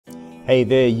Hey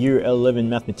there, Year 11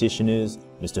 mathematicians,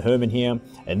 Mr. Herman here,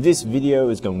 and this video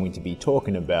is going to be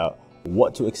talking about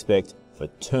what to expect for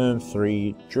Term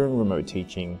 3 during remote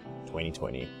teaching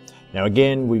 2020. Now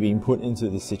again, we've been put into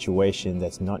the situation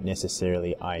that's not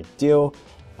necessarily ideal,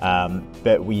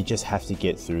 but we just have to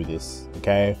get through this,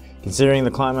 okay? Considering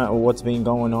the climate of what's been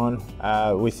going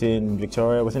on within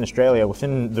Victoria, within Australia,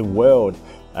 within the world,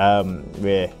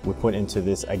 where we're put into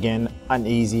this, again,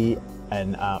 uneasy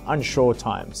and unsure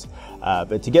times.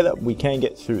 But together we can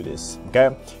get through this,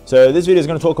 okay? So this video is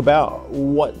going to talk about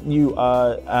what you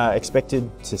are expected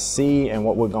to see and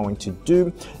what we're going to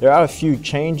do. There are a few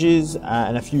changes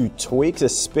and a few tweaks,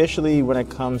 especially when it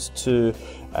comes to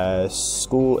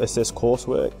school assessed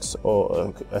coursework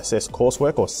or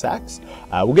SACs.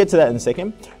 We'll get to that in a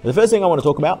second. The first thing I want to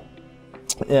talk about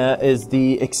is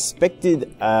the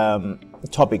expected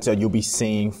topics that you'll be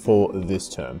seeing for this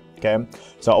term, okay?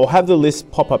 So I'll have the list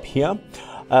pop up here,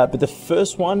 but the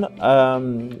first one,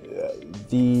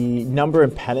 the number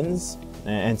and patterns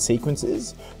and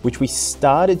sequences, which we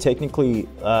started technically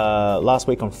last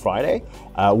week on Friday,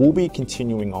 we'll be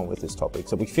continuing on with this topic.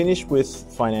 So we finished with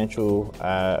financial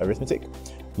arithmetic,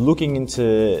 looking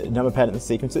into number pattern and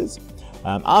sequences.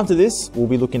 After this, we'll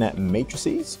be looking at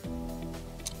matrices.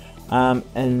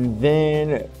 And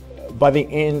then by the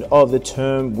end of the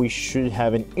term, we should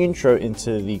have an intro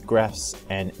into the graphs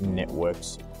and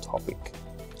networks topic,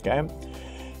 okay?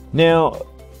 Now,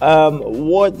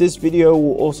 what this video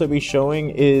will also be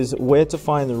showing is where to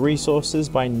find the resources.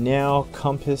 By now,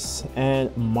 Compass and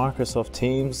Microsoft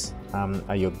Teams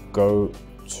are your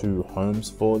go-to homes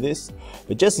for this.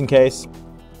 But just in case,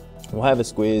 we'll have a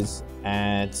squiz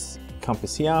at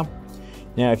Compass here.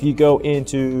 Now, if you go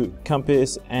into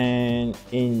Compass and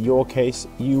in your case,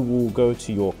 you will go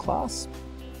to your class,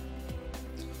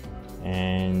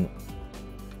 and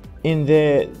in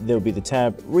there, there'll be the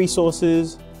tab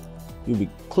resources. You'll be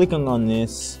clicking on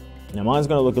this. Now mine's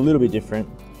gonna look a little bit different.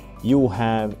 You'll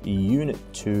have Unit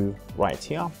 2 right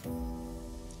here,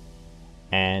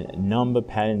 and number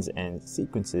patterns and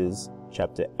sequences,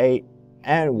 Chapter 8,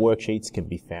 and worksheets can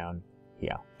be found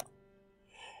here.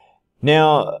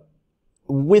 Now,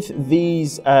 with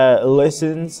these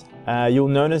lessons, you'll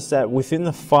notice that within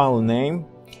the file name,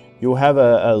 you'll have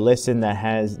a lesson that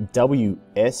has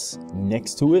WS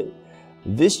next to it.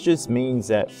 This just means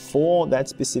that for that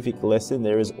specific lesson,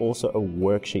 there is also a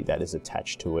worksheet that is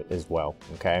attached to it as well,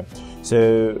 okay?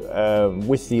 So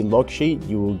with the log sheet,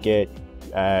 you will get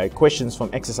questions from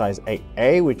exercise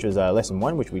 8A, which was lesson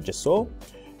 1, which we just saw.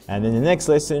 And then the next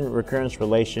lesson, recurrence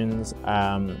relations,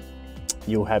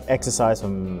 you'll have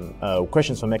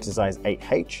questions from exercise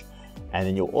 8H, and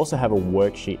then you'll also have a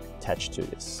worksheet attached to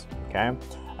this, okay?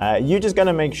 You're just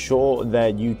gonna make sure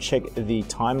that you check the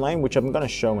timeline, which I'm gonna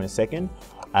show in a second,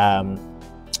 and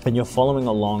you're following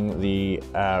along the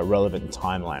relevant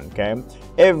timeline, okay?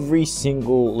 Every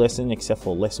single lesson except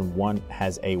for lesson 1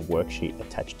 has a worksheet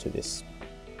attached to this,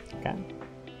 okay?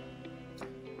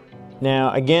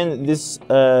 Now, again, these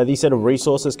set of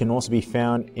resources can also be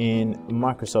found in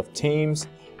Microsoft Teams.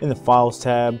 In the Files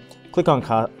tab, click on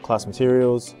Class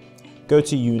Materials, go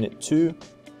to Unit 2,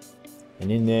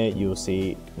 and in there you'll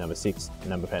see number 6,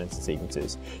 number patterns and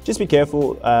sequences. Just be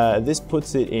careful, this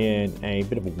puts it in a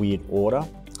bit of a weird order,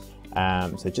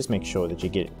 so just make sure that you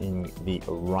get in the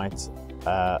right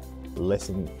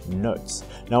lesson notes.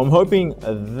 Now, I'm hoping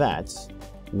that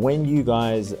when you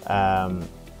guys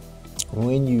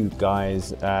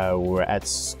were at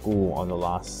school on the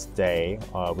last day,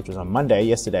 which was on Monday,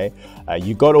 yesterday,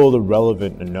 you got all the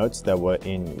relevant notes that were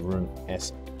in room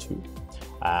S2,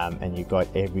 and you got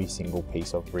every single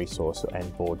piece of resource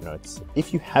and board notes.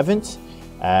 If you haven't,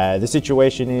 the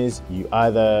situation is you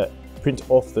either print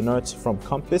off the notes from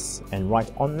Compass and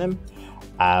write on them,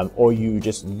 or you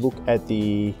just look at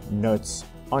the notes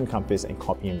on Compass and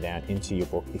copy them down into your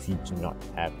book if you do not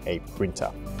have a printer.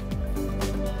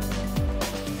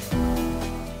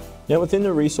 Now, within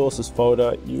the resources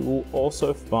folder, you will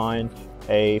also find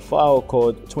a file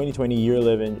called 2020 Year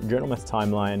 11 Journal Math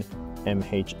Timeline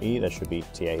MHE. That should be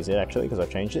TAZ actually, because I've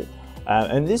changed it.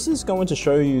 And this is going to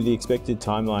show you the expected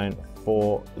timeline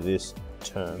for this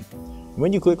term.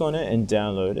 When you click on it and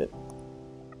download it,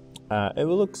 it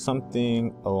will look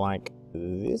something like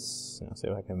this. I'll see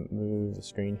if I can move the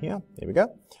screen here. There we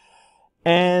go.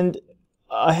 And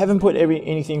I haven't put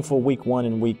anything for week 1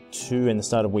 and week 2 and the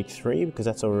start of week 3 because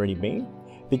that's already been.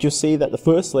 But you'll see that the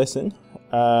first lesson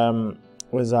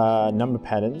was number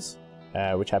patterns,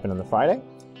 which happened on the Friday.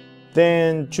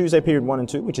 Then Tuesday period 1 and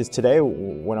 2, which is today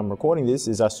when I'm recording this,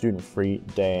 is our student free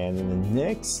day. And then the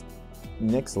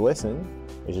next lesson,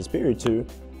 which is period 2,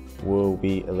 will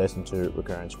be a lesson 2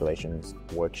 recurrence relations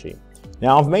worksheet.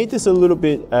 Now I've made this a little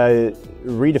bit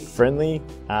reader friendly.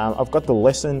 I've got the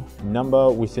lesson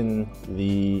number within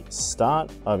the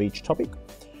start of each topic,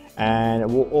 and it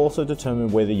will also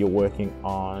determine whether you're working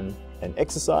on an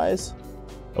exercise,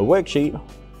 a worksheet,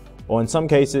 or in some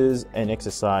cases an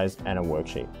exercise and a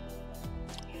worksheet.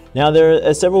 Now there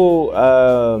are several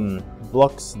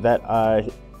blocks that are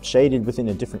shaded within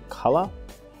a different color.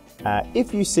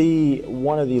 If you see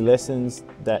one of the lessons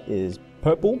that is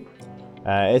purple,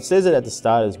 it says it at the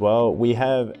start as well. We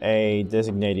have a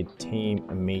designated team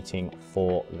meeting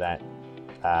for that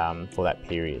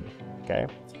period. Okay,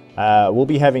 we'll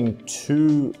be having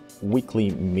 2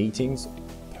 weekly meetings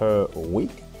per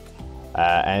week,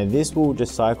 and this will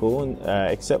just cycle,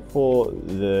 except for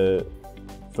the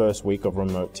first week of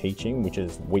remote teaching, which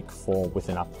is week 4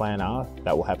 within our planner.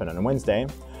 That will happen on a Wednesday.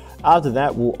 After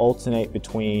that, we'll alternate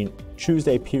between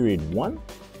Tuesday period 1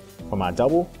 from our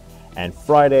double and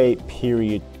Friday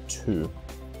period 2.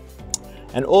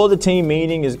 And all the team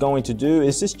meeting is going to do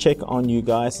is just check on you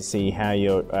guys to see how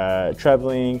you're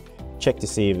traveling, check to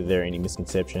see if there are any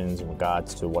misconceptions in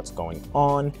regards to what's going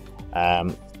on,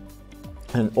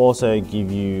 and also give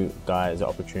you guys the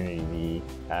opportunity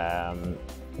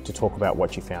to talk about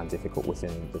what you found difficult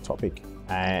within the topic,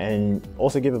 and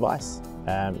also give advice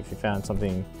if you found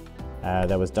something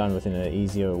that was done within an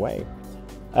easier way.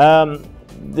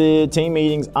 The team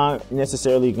meetings aren't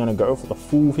necessarily going to go for the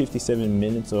full 57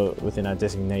 minutes or within our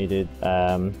designated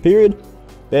period,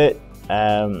 but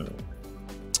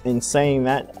in saying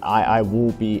that, I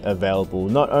will be available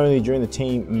not only during the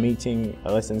team meeting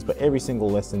lessons, but every single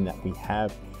lesson that we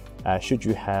have, should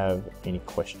you have any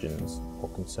questions or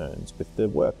concerns with the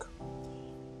work.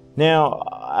 Now,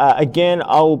 again,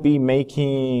 I will be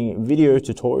making video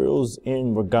tutorials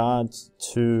in regards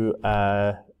to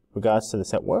the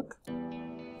set work.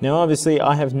 Now, obviously,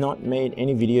 I have not made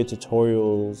any video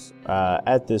tutorials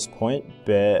at this point,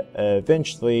 but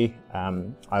eventually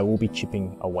I will be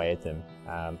chipping away at them.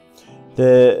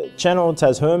 The channel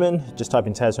Taz Herman, just type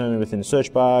in Taz Herman within the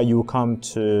search bar, you will come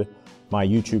to my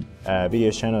YouTube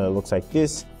videos channel that looks like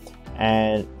this,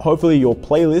 and hopefully your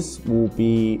playlist will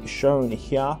be shown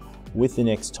here with the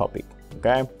next topic.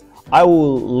 Okay, I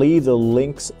will leave the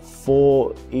links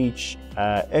for each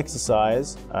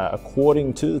exercise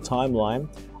according to the timeline.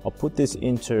 I'll put this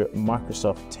into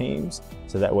Microsoft Teams,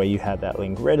 so that way you have that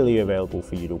link readily available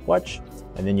for you to watch,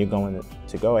 and then you're going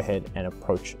to go ahead and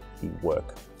approach the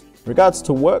work. In regards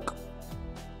to work,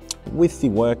 with the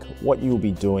work, what you'll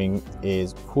be doing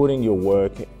is putting your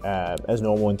work as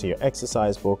normal into your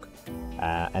exercise book,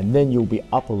 and then you'll be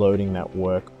uploading that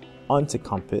work onto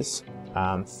Compass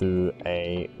through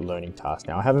a learning task.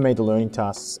 Now, I haven't made the learning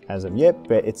tasks as of yet,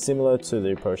 but it's similar to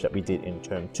the approach that we did in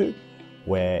term 2,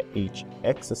 where each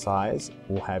exercise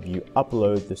will have you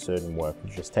upload the certain work.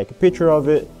 You just take a picture of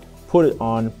it, put it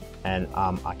on, and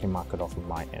I can mark it off on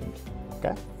my end.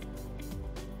 Okay.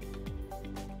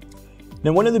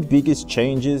 Now, one of the biggest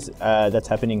changes that's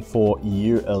happening for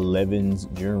Year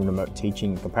 11s during remote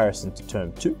teaching in comparison to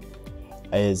Term 2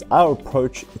 is our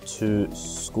approach to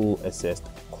school assessed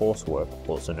coursework,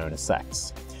 also known as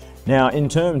SACs. Now, in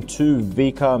Term 2,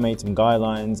 VCAR made some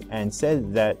guidelines and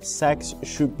said that SACs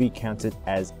should be counted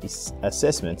as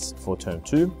assessments for Term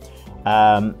 2.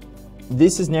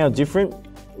 This is now different.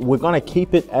 We're going to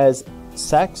keep it as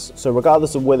SACs, so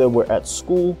regardless of whether we're at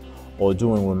school or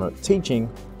doing remote teaching,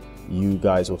 you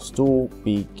guys will still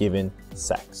be given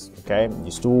SACs, okay?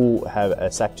 You still have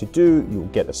a SAC to do, you'll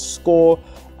get a score,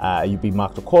 you'll be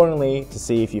marked accordingly to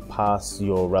see if you pass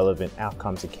your relevant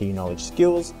outcomes and key knowledge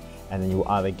skills, and then you will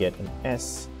either get an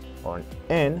S or an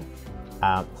N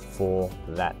for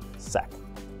that SAC,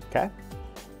 okay?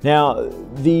 Now,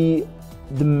 the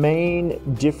main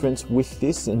difference with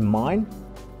this in mind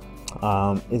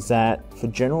is that for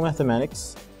general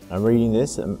mathematics, I'm reading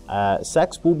this,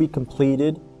 SACs will be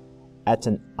completed at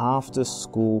an after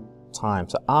school time.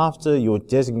 So after your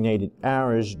designated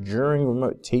hours during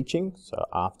remote teaching, so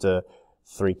after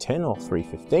 3:10 or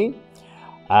 3:15.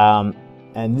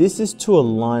 And this is to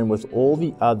align with all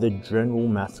the other general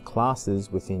math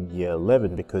classes within Year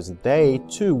 11, because they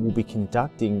too will be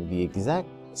conducting the exact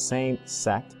same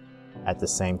SAC at the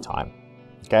same time,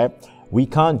 okay? We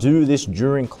can't do this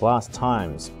during class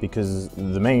times because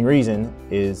the main reason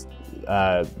is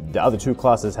the other two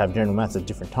classes have general maths at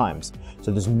different times.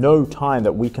 So there's no time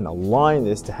that we can align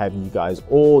this to have you guys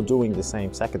all doing the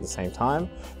same SAC at the same time.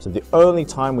 So the only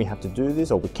time we have to do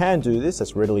this, or we can do this,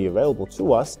 that's readily available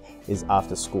to us, is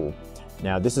after school.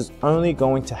 Now, this is only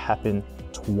going to happen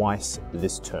twice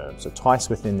this term, so twice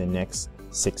within the next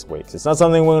 6 weeks. It's not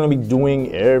something we're going to be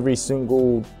doing every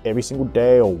single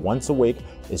day or once a week.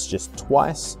 It's just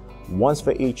twice, once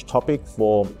for each topic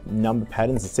for number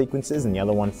patterns and sequences, and the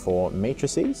other one for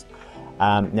matrices.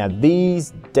 Now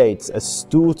these dates are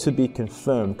still to be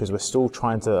confirmed because we're still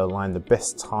trying to align the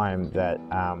best time that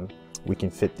we can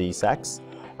fit these SACs.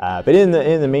 But in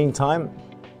the meantime,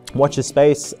 watch your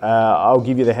space. I'll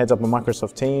give you the heads up on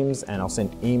Microsoft Teams and I'll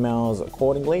send emails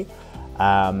accordingly.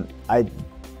 I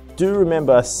do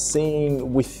remember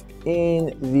seeing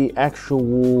within the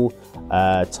actual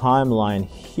timeline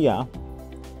here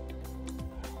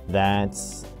that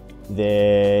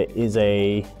there is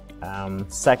a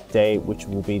SAC day which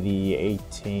will be the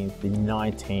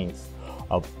 19th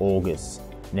of August.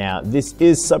 Now this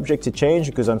is subject to change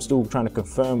because I'm still trying to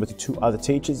confirm with the 2 other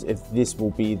teachers if this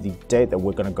will be the date that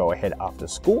we're going to go ahead after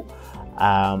school.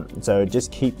 So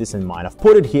just keep this in mind. I've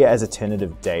put it here as a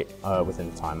tentative date within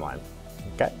the timeline.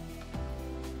 Okay.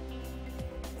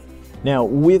 Now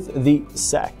with the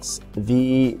SACs,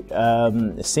 the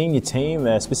senior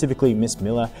team, specifically Miss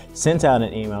Miller, sent out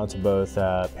an email to both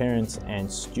parents and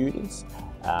students,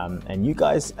 and you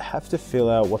guys have to fill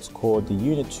out what's called the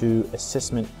Unit 2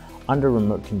 Assessment Under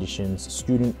Remote Conditions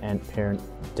Student and Parent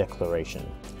Declaration.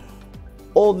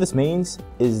 All this means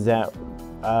is that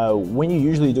when you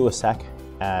usually do a SAC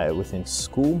within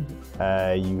school,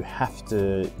 you have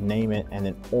to name it and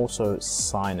then also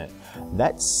sign it.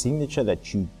 That signature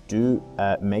that you do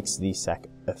makes the SAC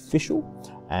official,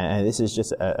 and this is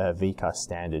just a VCAA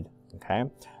standard. Okay.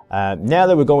 Now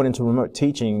that we're going into remote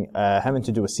teaching, having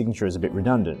to do a signature is a bit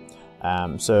redundant.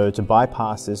 So to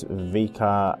bypass this,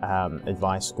 VCAA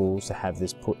advise schools to have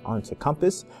this put onto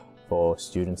Compass for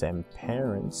students and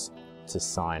parents to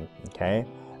sign. Okay,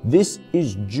 this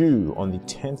is due on the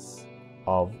 10th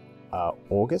of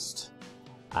August.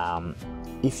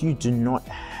 If you do not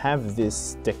have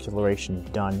this declaration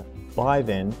done by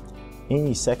then,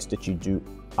 any SACs that you do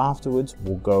afterwards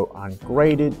will go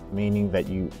ungraded, meaning that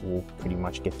you will pretty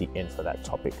much get the N for that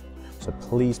topic. So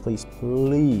please, please,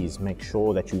 please make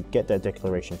sure that you get that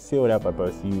declaration filled out by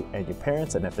both you and your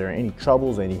parents. And if there are any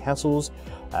troubles, any hassles,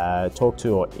 talk to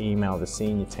or email the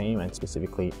senior team and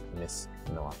specifically Miss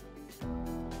Miller.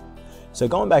 So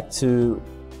going back to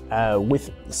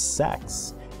with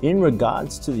SACs, in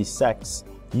regards to the SACs,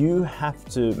 you have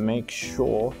to make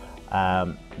sure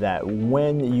that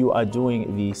when you are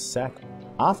doing the SAC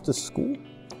after school,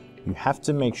 you have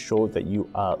to make sure that you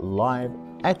are live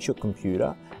at your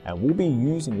computer, and we'll be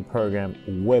using the program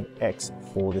WebEx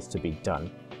for this to be done.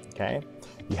 Okay,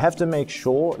 you have to make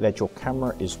sure that your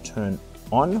camera is turned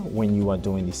on when you are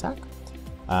doing the SAC.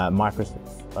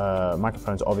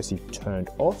 Microphones obviously turned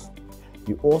off.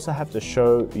 You also have to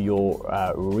show your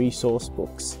resource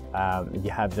books. You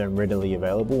have them readily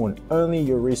available, and only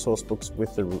your resource books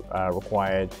with the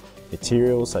required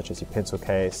materials such as your pencil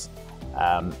case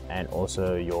and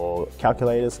also your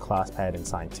calculators, ClassPad and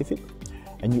Scientific.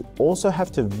 And you also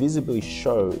have to visibly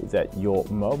show that your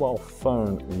mobile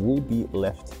phone will be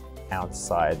left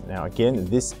outside. Now again,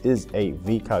 this is a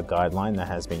VCAA guideline that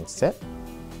has been set.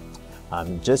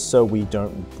 Just so we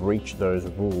don't breach those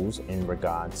rules in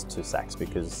regards to SACs,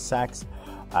 because SACs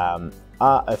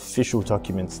are official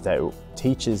documents that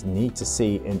teachers need to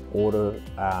see in order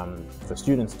for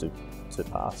students to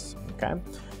pass. Okay,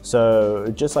 so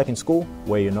just like in school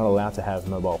where you're not allowed to have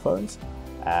mobile phones,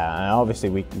 and obviously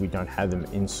we don't have them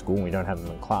in school, we don't have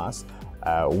them in class,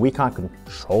 we can't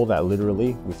control that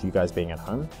literally with you guys being at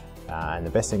home, and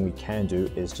the best thing we can do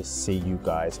is just see you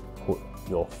guys put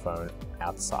your phone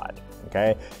outside.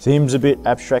 Okay, seems a bit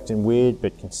abstract and weird,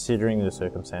 but considering the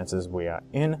circumstances we are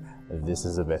in, this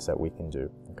is the best that we can do.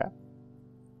 Okay,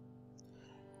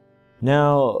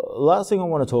 now last thing I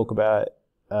want to talk about,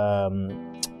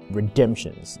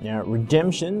 redemptions. Now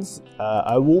redemptions,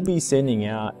 I will be sending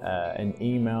out an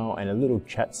email and a little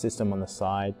chat system on the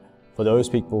side for those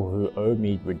people who owe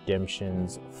me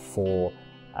redemptions for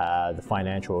the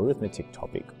financial arithmetic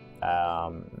topic.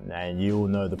 And you'll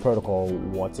know the protocol,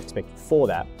 what's expected for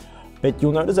that. But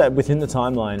you'll notice that within the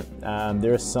timeline,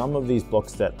 there are some of these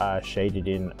blocks that are shaded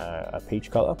in a peach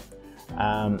color.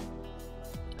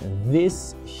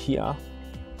 This here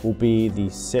will be the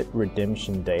set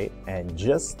redemption date, and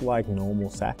just like normal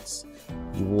SACs,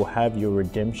 you will have your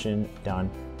redemption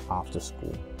done after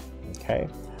school. Okay,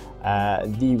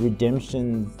 the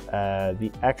redemptions,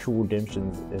 the actual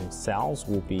redemptions themselves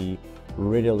will be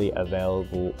readily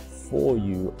available for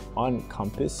you on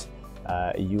Compass.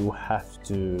 You have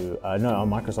to, no, on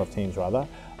Microsoft Teams rather.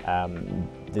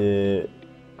 The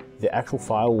actual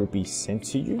file will be sent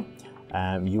to you.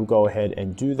 You'll go ahead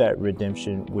and do that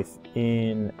redemption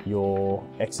within your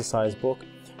exercise book.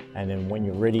 and then when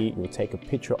you're ready, you'll take a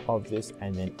picture of this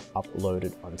and then upload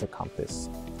it onto Compass.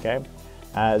 Okay.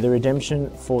 The redemption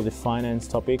for the finance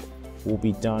topic will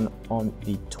be done on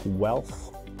the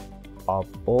 12th of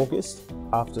August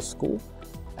after school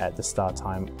at the start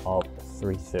time of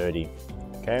 3:30.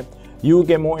 Okay. You will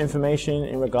get more information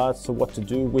in regards to what to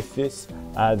do with this.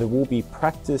 There will be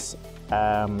practice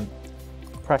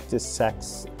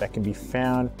sacks that can be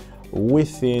found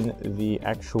within the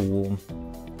actual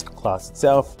class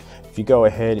itself. If you go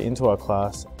ahead into our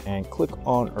class and click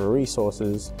on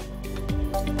resources,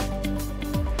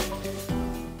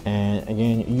 and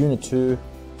again, Unit 2,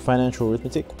 Financial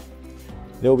Arithmetic,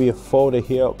 there will be a folder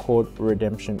here called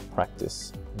Redemption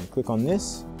Practice. When you click on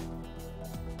this,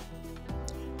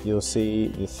 you'll see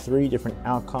the 3 different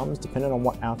outcomes. Depending on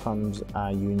what outcomes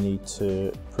you need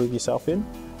to prove yourself in,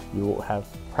 you will have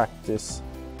practice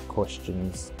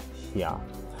questions here.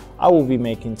 I will be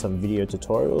making some video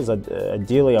tutorials.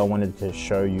 Ideally, I wanted to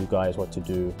show you guys what to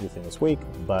do within this week,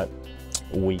 but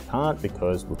we can't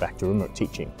because we're back to remote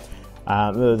teaching.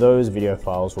 Those video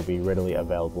files will be readily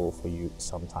available for you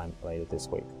sometime later this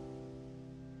week.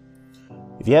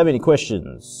 If you have any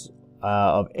questions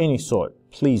of any sort,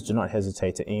 please do not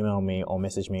hesitate to email me or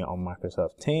message me on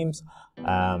Microsoft Teams.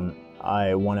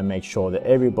 I want to make sure that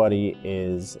everybody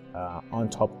is on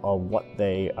top of what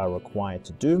they are required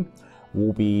to do.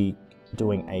 We'll be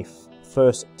doing a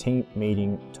first team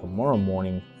meeting tomorrow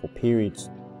morning for Period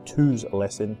 2's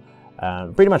lesson,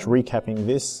 pretty much recapping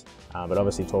this, but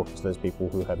obviously talking to those people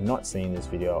who have not seen this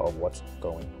video of what's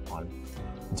going on.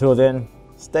 Until then,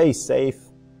 stay safe,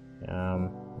 and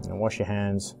wash your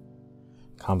hands.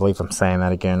 Can't believe I'm saying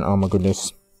that again. Oh my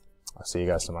goodness. I'll see you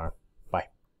guys tomorrow.